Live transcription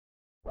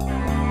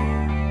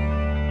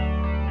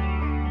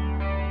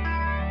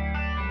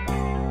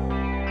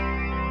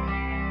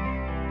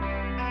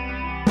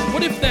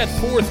What if that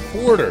fourth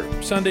quarter,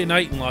 Sunday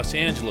night in Los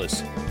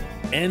Angeles,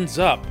 ends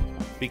up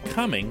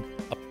becoming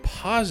a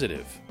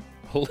positive?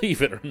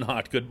 Believe it or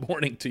not, good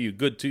morning to you.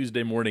 Good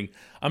Tuesday morning.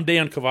 I'm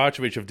Dan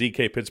Kovacevic of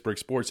DK Pittsburgh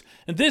Sports,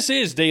 and this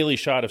is Daily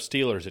Shot of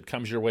Steelers. It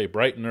comes your way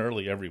bright and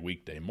early every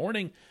weekday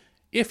morning.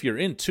 If you're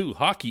into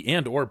hockey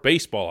and or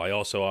baseball, I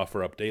also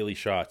offer up daily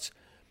shots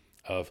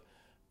of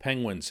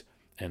Penguins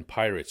and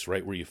Pirates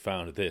right where you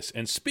found this.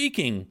 And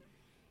speaking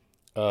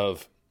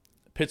of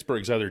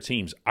Pittsburgh's other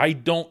teams, I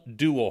don't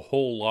do a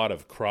whole lot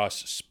of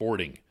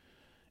cross-sporting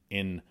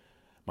in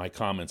my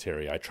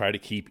commentary. I try to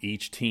keep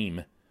each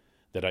team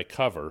that I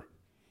cover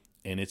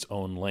in its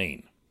own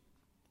lane.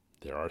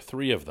 There are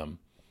three of them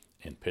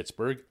in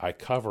Pittsburgh. I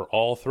cover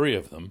all three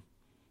of them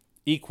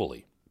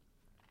equally.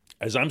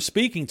 As I'm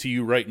speaking to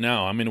you right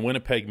now, I'm in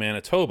Winnipeg,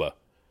 Manitoba,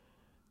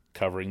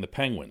 covering the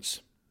Penguins.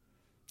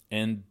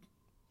 And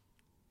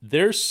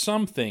there's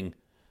something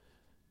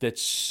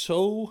that's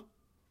so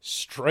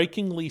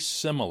strikingly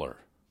similar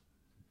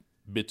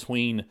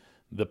between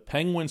the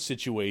Penguin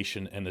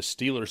situation and the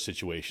Steelers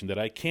situation that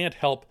I can't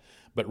help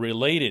but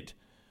relate it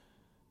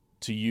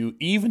to you,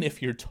 even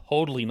if you're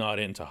totally not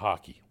into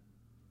hockey.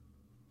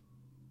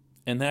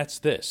 And that's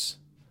this.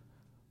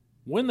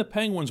 When the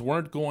Penguins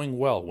weren't going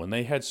well, when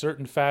they had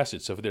certain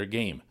facets of their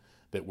game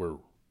that were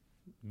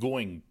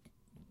going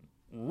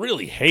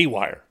really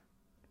haywire,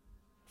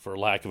 for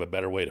lack of a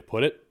better way to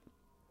put it,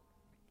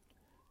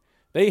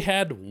 they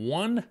had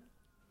one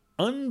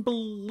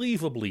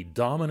unbelievably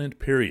dominant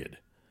period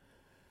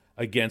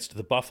against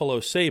the Buffalo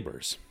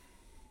Sabres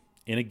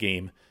in a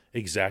game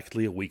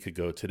exactly a week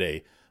ago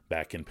today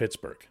back in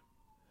Pittsburgh.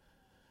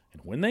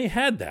 And when they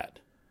had that,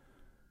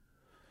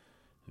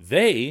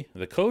 they,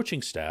 the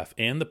coaching staff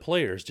and the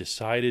players,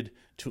 decided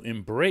to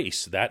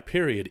embrace that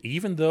period,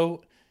 even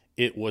though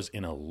it was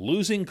in a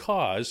losing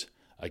cause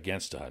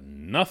against a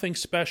nothing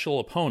special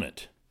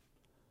opponent.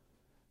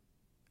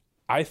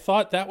 I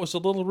thought that was a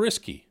little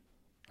risky.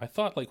 I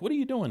thought, what are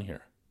you doing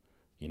here?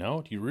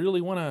 Do you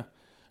really want to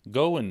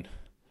go and,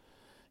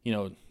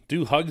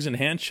 do hugs and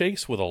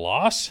handshakes with a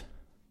loss?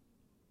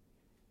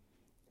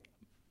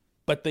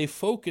 But they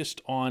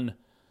focused on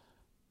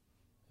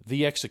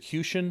the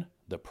execution,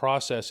 the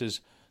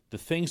processes, the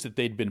things that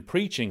they'd been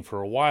preaching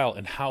for a while,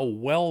 and how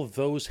well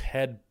those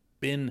had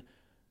been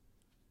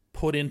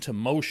put into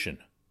motion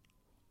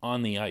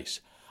on the ice.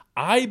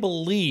 I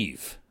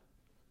believe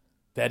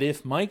that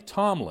if Mike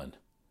Tomlin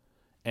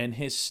and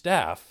his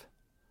staff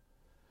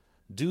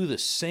do the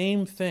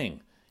same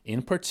thing,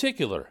 in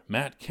particular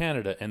Matt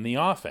Canada and the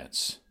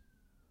offense,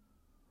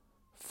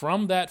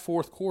 from that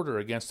fourth quarter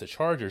against the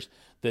Chargers,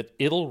 that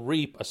it'll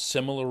reap a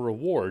similar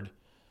reward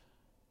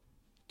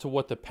to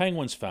what the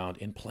Penguins found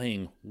in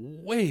playing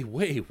way,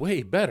 way,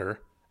 way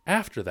better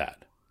after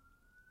that.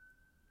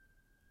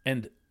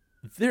 And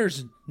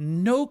there's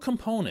no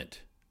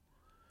component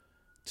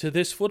to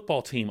this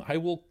football team I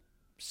will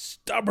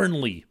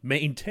stubbornly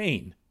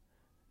maintain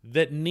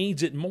that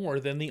needs it more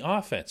than the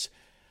offense.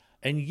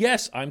 And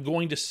yes, I'm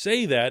going to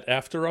say that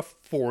after a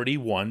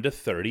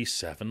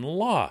 41-37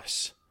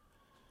 loss.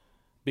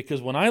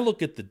 Because when I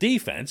look at the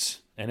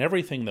defense and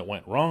everything that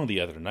went wrong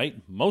the other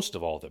night, most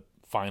of all the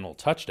final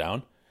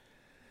touchdown,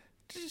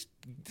 it's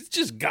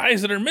just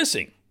guys that are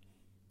missing.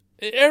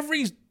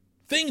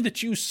 Everything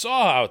that you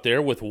saw out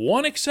there, with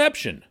one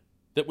exception,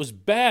 that was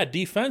bad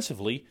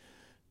defensively,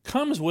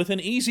 comes with an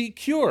easy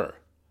cure.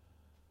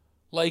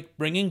 Like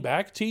bringing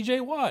back T.J.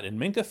 Watt and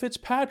Minkah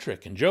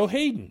Fitzpatrick and Joe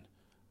Hayden.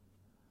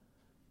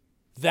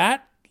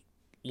 That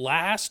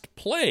last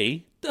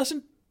play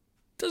doesn't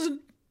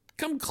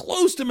come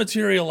close to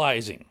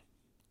materializing.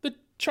 The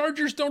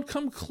Chargers don't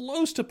come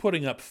close to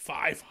putting up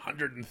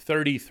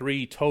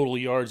 533 total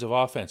yards of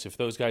offense if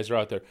those guys are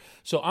out there.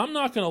 So I'm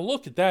not going to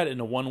look at that in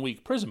a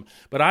one-week prism,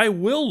 but I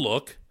will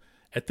look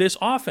at this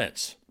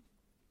offense.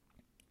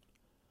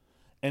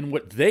 And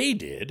what they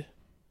did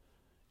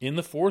in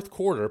the fourth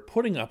quarter,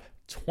 putting up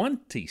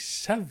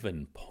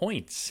 27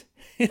 points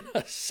in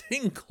a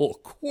single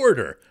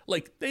quarter.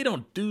 They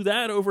don't do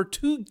that over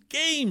 2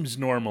 games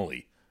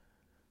normally.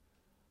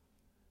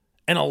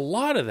 And a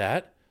lot of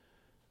that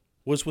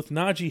was with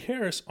Najee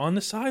Harris on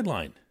the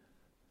sideline.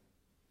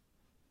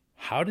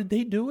 How did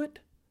they do it?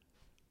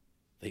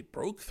 They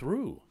broke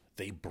through.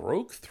 They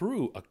broke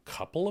through a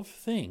couple of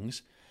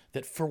things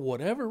that, for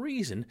whatever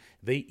reason,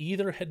 they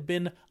either had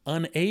been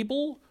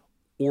unable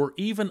or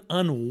even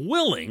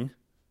unwilling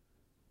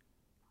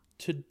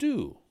to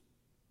do.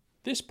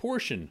 This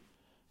portion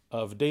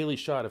of Daily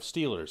Shot of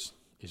Steelers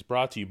is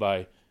brought to you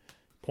by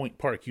Point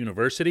Park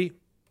University.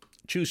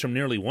 Choose from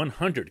nearly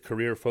 100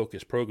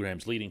 career-focused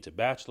programs leading to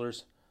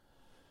bachelor's,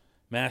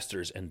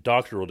 master's, and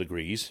doctoral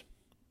degrees.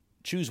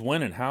 Choose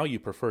when and how you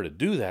prefer to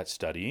do that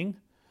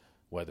studying,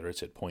 whether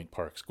it's at Point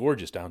Park's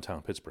gorgeous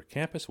downtown Pittsburgh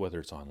campus, whether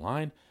it's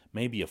online,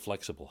 maybe a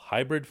flexible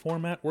hybrid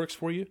format works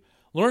for you.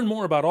 Learn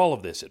more about all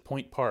of this at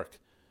pointpark.edu.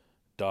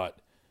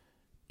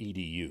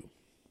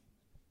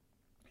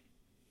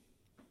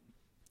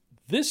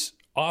 This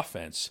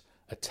offense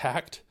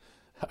attacked,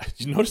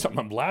 you notice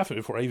I'm laughing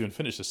before I even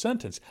finish the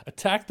sentence,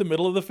 attacked the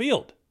middle of the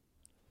field.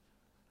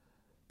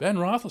 Ben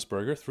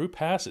Roethlisberger threw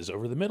passes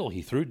over the middle.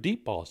 He threw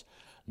deep balls.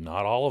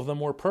 Not all of them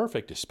were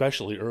perfect,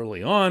 especially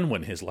early on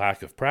when his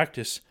lack of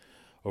practice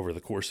over the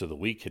course of the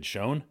week had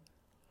shown.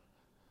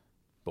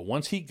 But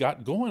once he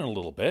got going a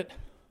little bit,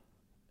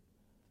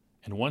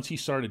 and once he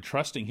started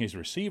trusting his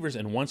receivers,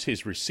 and once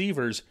his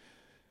receivers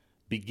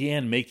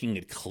began making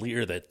it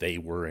clear that they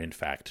were in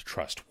fact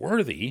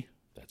trustworthy,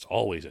 that's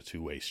always a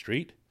two-way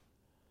street,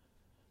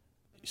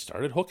 he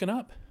started hooking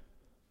up.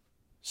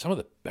 Some of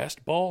the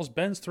best balls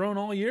Ben's thrown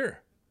all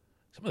year.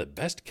 Some of the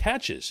best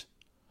catches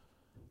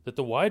that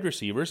the wide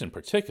receivers, in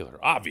particular,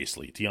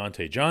 obviously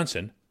Deontay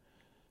Johnson,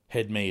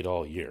 had made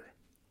all year.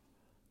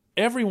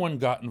 Everyone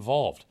got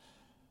involved.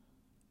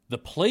 The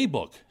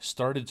playbook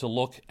started to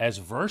look as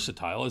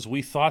versatile as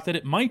we thought that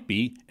it might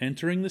be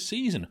entering the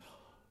season.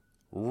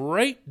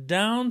 Right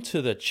down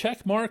to the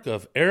check mark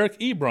of Eric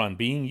Ebron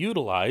being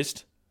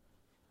utilized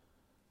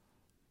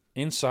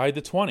inside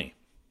the 20.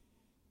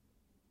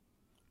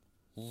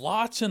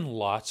 Lots and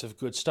lots of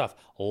good stuff.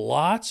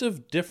 Lots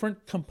of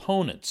different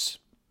components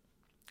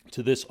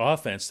to this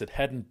offense that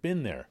hadn't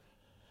been there.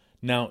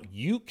 Now,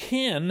 you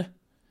can,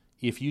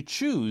 if you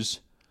choose,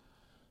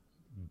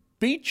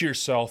 beat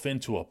yourself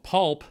into a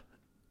pulp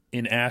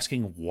in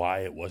asking why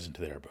it wasn't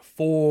there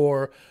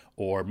before,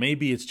 or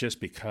maybe it's just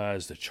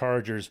because the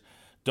Chargers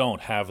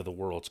don't have the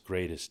world's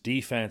greatest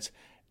defense,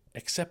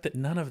 except that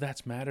none of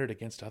that's mattered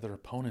against other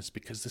opponents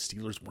because the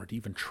Steelers weren't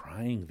even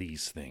trying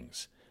these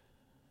things.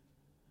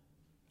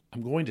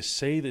 I'm going to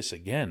say this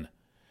again.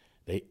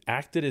 They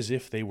acted as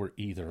if they were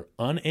either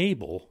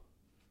unable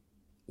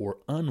or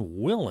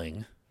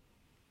unwilling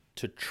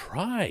to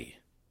try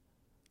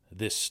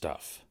this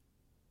stuff.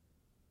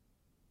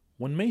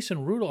 When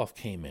Mason Rudolph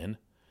came in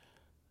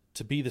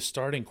to be the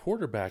starting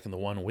quarterback in the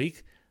 1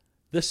 week,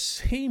 the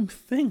same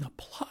thing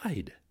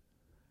applied.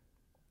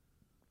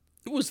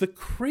 It was the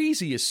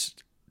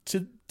craziest,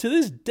 to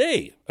this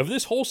day of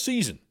this whole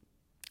season,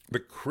 the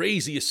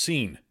craziest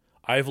scene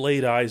I've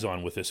laid eyes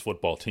on with this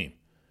football team.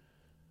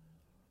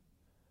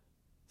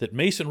 That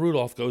Mason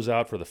Rudolph goes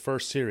out for the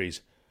first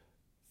series,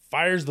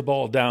 fires the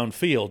ball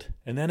downfield,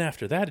 and then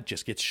after that it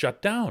just gets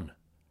shut down.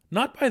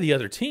 Not by the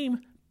other team,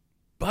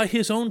 by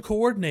his own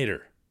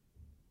coordinator,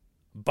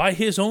 by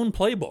his own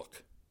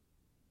playbook.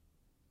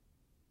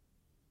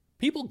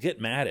 People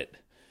get mad at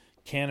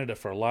Canada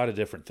for a lot of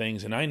different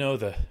things, and I know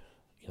the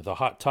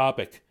hot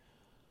topic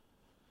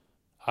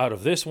out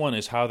of this one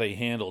is how they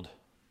handled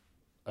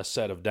a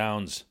set of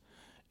downs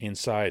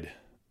inside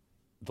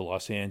the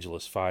Los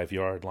Angeles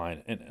 5-yard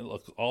line. And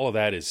look, all of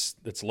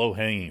that's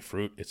low-hanging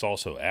fruit. It's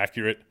also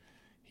accurate.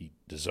 He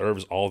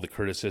deserves all the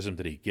criticism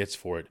that he gets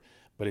for it.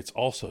 But it's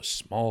also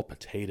small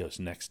potatoes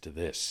next to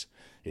this.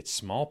 It's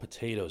small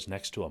potatoes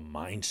next to a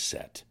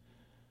mindset,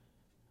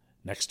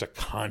 next to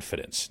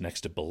confidence,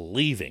 next to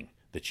believing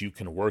that you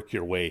can work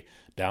your way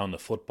down the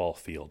football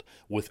field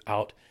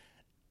without,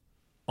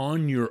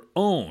 on your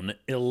own,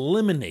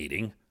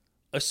 eliminating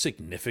a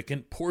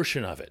significant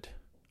portion of it.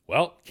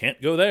 Well, can't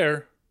go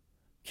there.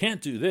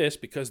 Can't do this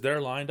because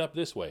they're lined up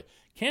this way.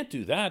 Can't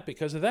do that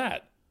because of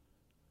that.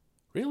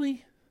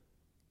 Really?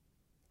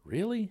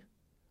 Really?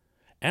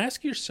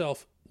 Ask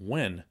yourself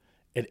when,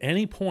 at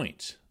any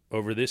point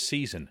over this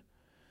season,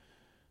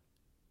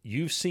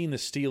 you've seen the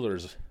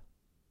Steelers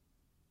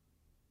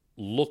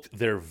look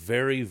their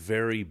very,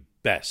 very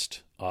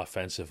best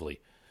offensively.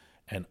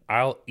 And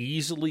I'll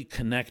easily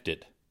connect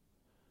it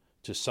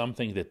to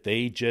something that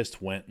they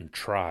just went and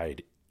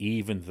tried,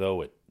 even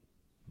though it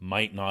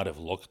might not have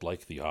looked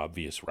like the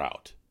obvious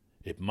route.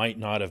 It might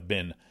not have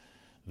been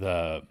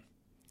the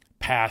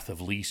path of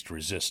least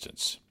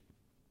resistance.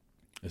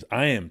 As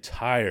I am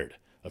tired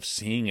of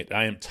seeing it.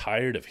 I am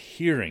tired of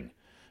hearing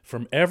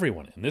from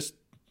everyone, and this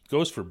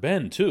goes for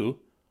Ben too.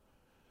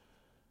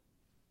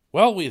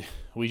 Well,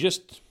 we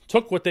just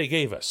took what they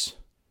gave us,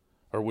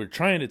 or we're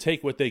trying to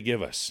take what they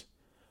give us.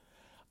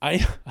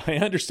 I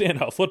understand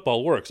how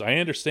football works. I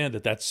understand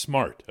that that's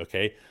smart,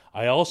 okay?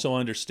 I also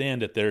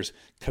understand that there's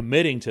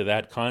committing to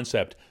that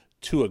concept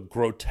to a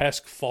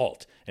grotesque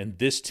fault, and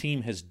this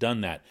team has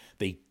done that.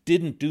 They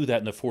didn't do that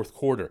in the fourth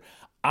quarter.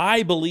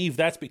 I believe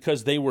that's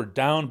because they were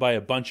down by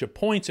a bunch of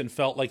points and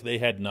felt like they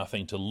had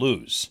nothing to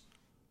lose.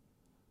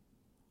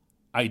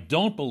 I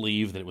don't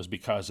believe that it was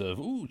because of,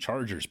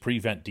 Chargers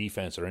prevent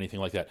defense or anything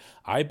like that.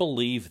 I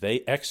believe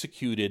they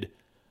executed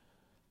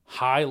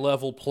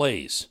high-level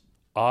plays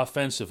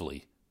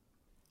offensively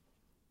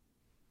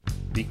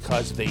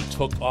because they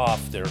took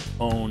off their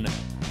own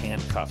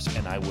handcuffs,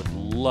 and I would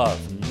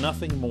love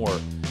nothing more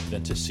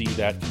than to see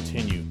that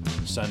continue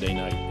Sunday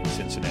night in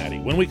Cincinnati.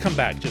 When we come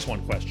back, just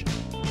one question.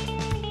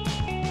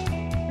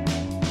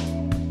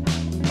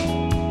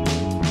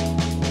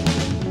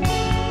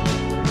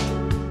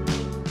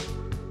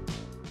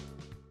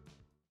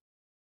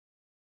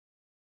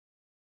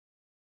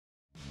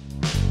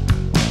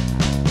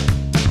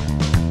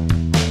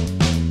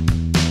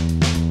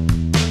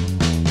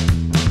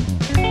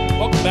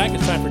 Back,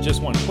 it's time for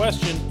just one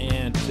question,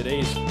 and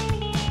today's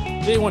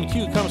Day 1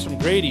 Q comes from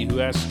Grady, who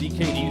asks,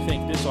 DK, do you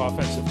think this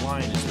offensive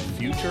line is the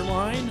future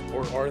line,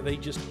 or are they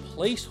just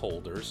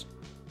placeholders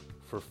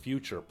for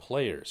future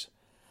players?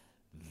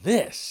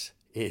 This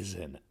is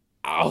an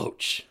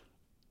ouch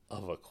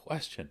of a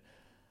question,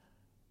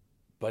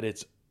 but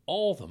it's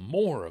all the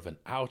more of an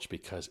ouch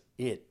because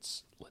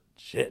it's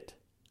legit.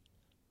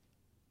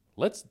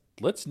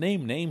 Let's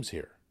name names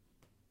here.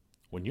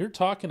 When you're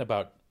talking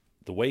about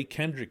the way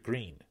Kendrick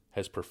Green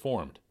has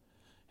performed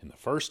in the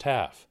first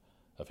half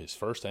of his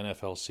first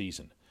NFL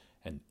season,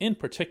 and in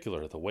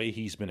particular the way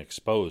he's been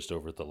exposed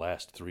over the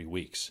last 3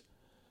 weeks,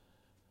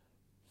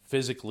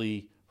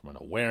 physically, from an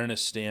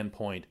awareness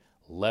standpoint,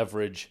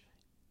 leverage,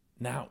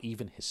 now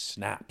even his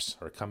snaps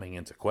are coming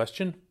into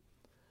question,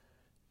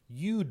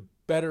 you'd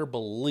better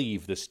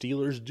believe the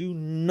Steelers do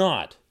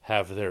not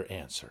have their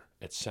answer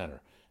at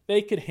center.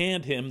 They could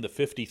hand him the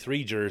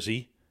 53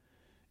 jersey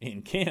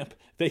in camp.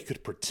 They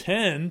could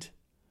pretend.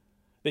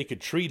 They could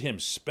treat him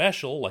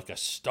special like a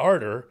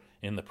starter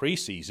in the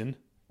preseason.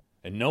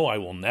 And no, I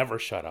will never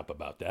shut up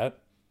about that.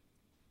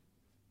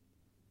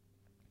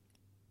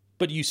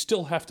 But you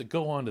still have to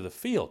go onto the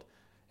field.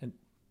 And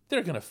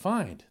they're going to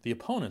find, the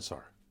opponents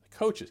are, the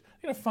coaches,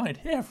 they're going to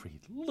find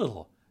every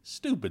little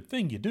stupid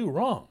thing you do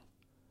wrong.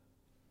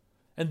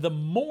 And the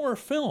more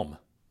film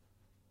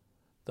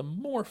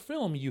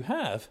you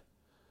have,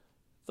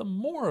 the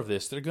more of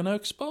this they're going to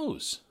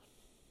expose.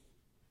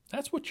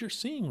 That's what you're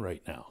seeing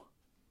right now.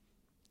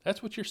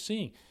 That's what you're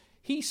seeing.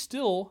 He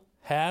still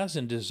has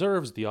and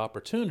deserves the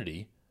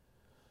opportunity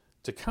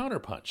to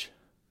counterpunch.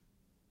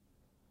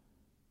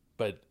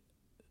 But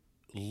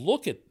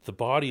look at the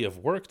body of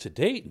work to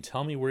date and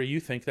tell me where you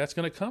think that's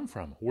going to come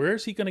from. Where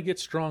is he going to get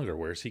stronger?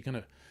 Where is he going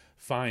to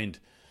find,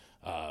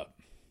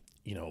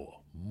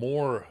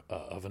 more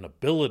of an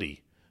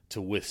ability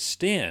to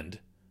withstand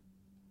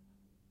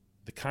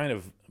the kind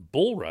of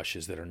bull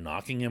rushes that are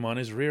knocking him on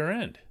his rear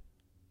end?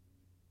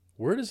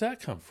 Where does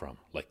that come from?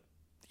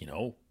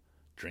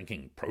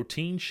 Drinking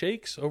protein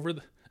shakes over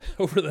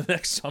the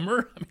next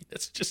summer? I mean,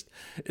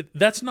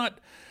 that's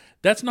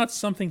not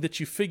something that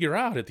you figure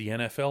out at the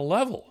NFL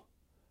level.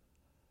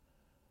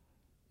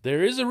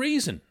 There is a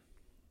reason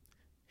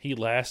he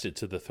lasted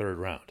to the third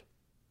round.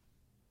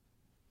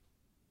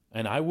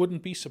 And I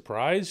wouldn't be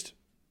surprised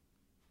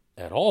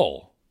at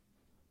all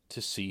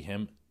to see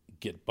him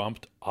get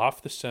bumped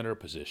off the center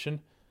position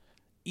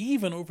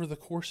even over the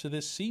course of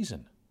this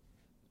season.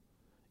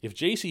 If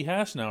J.C.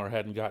 Hassenauer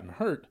hadn't gotten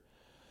hurt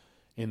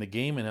in the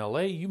game in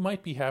L.A., you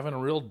might be having a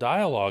real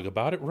dialogue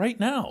about it right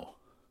now.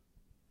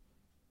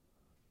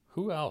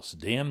 Who else?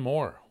 Dan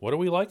Moore. What do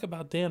we like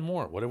about Dan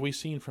Moore? What have we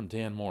seen from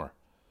Dan Moore?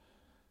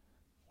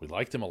 We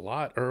liked him a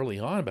lot early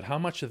on, but how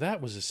much of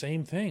that was the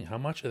same thing? How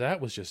much of that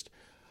was just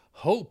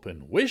hope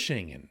and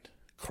wishing and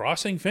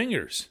crossing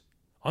fingers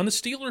on the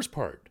Steelers'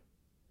 part?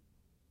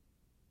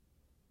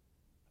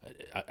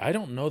 I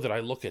don't know that I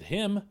look at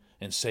him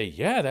and say,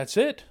 yeah, that's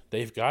it.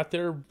 They've got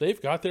their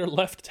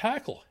left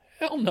tackle.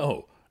 Hell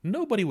no.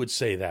 Nobody would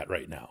say that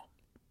right now.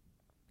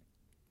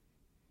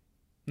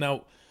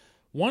 Now,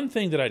 one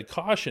thing that I'd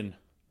caution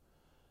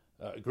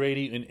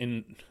Grady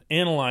in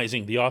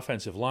analyzing the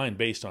offensive line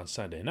based on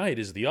Sunday night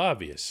is the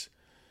obvious.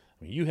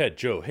 I mean, you had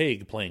Joe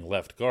Haeg playing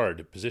left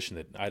guard, a position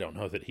that I don't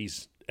know that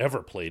he's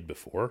ever played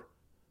before.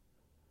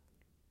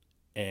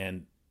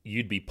 And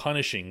you'd be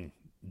punishing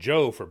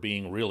Joe for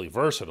being really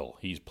versatile.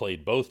 He's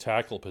played both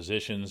tackle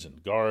positions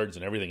and guards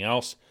and everything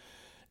else.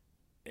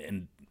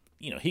 And,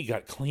 he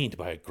got cleaned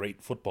by a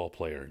great football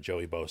player,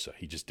 Joey Bosa.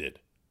 He just did.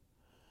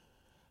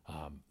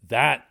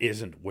 That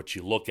isn't what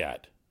you look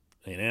at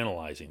in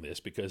analyzing this,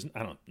 because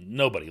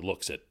nobody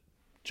looks at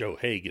Joe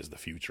Haeg as the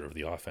future of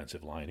the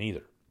offensive line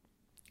either.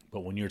 But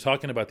when you're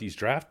talking about these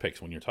draft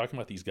picks, when you're talking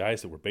about these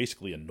guys that were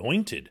basically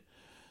anointed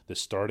the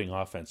starting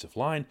offensive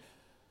line,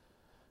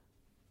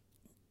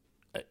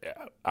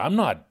 I'm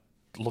not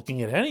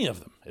looking at any of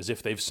them as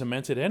if they've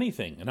cemented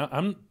anything. And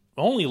I'm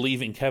only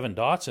leaving Kevin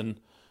Dotson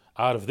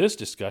out of this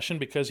discussion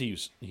because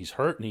he's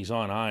hurt and he's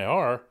on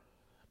IR,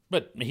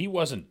 but he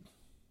wasn't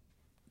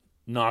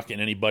knocking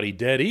anybody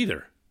dead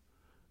either.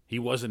 He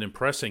wasn't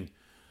impressing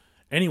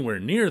anywhere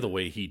near the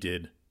way he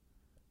did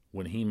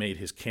when he made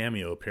his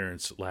cameo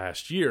appearance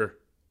last year,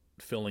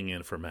 filling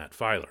in for Matt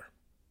Filer.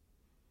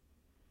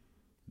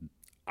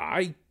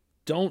 I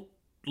don't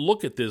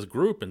look at this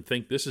group and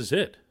think this is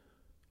it.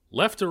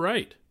 Left to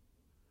right.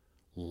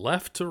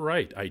 Left to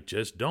right. I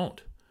just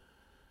don't.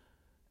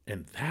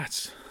 And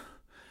that's,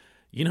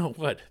 you know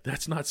what?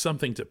 That's not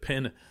something to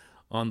pin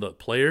on the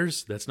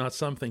players. That's not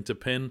something to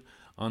pin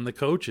on the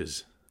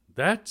coaches.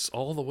 That's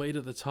all the way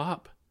to the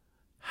top.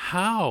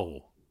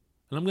 How?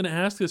 And I'm going to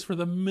ask this for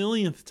the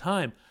millionth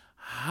time.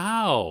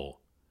 How?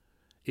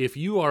 If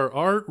you are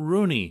Art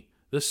Rooney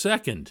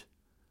II,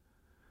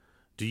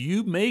 do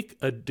you make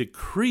a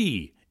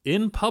decree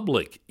in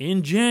public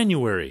in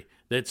January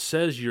that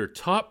says your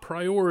top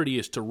priority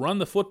is to run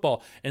the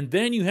football, and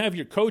then you have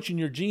your coach and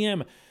your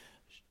GM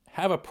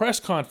have a press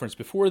conference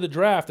before the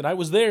draft, and I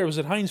was there, it was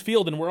at Heinz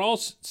Field, and we're all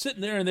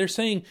sitting there, and they're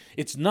saying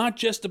it's not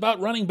just about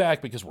running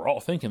back, because we're all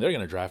thinking they're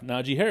going to draft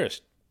Najee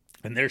Harris.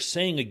 And they're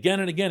saying again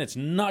and again, it's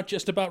not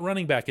just about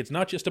running back. It's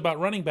not just about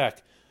running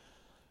back.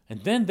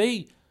 And then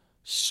they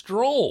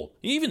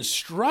even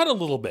strut a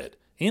little bit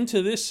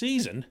into this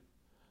season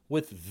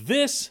with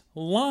this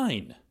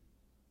line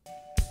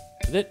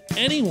that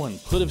anyone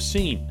could have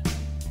seen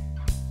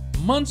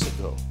months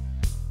ago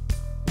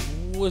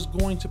was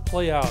going to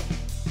play out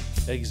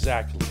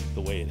exactly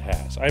the way it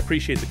has. I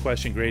appreciate the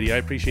question, Grady. I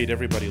appreciate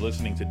everybody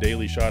listening to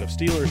Daily Shot of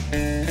Steelers.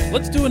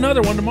 Let's do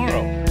another one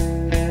tomorrow.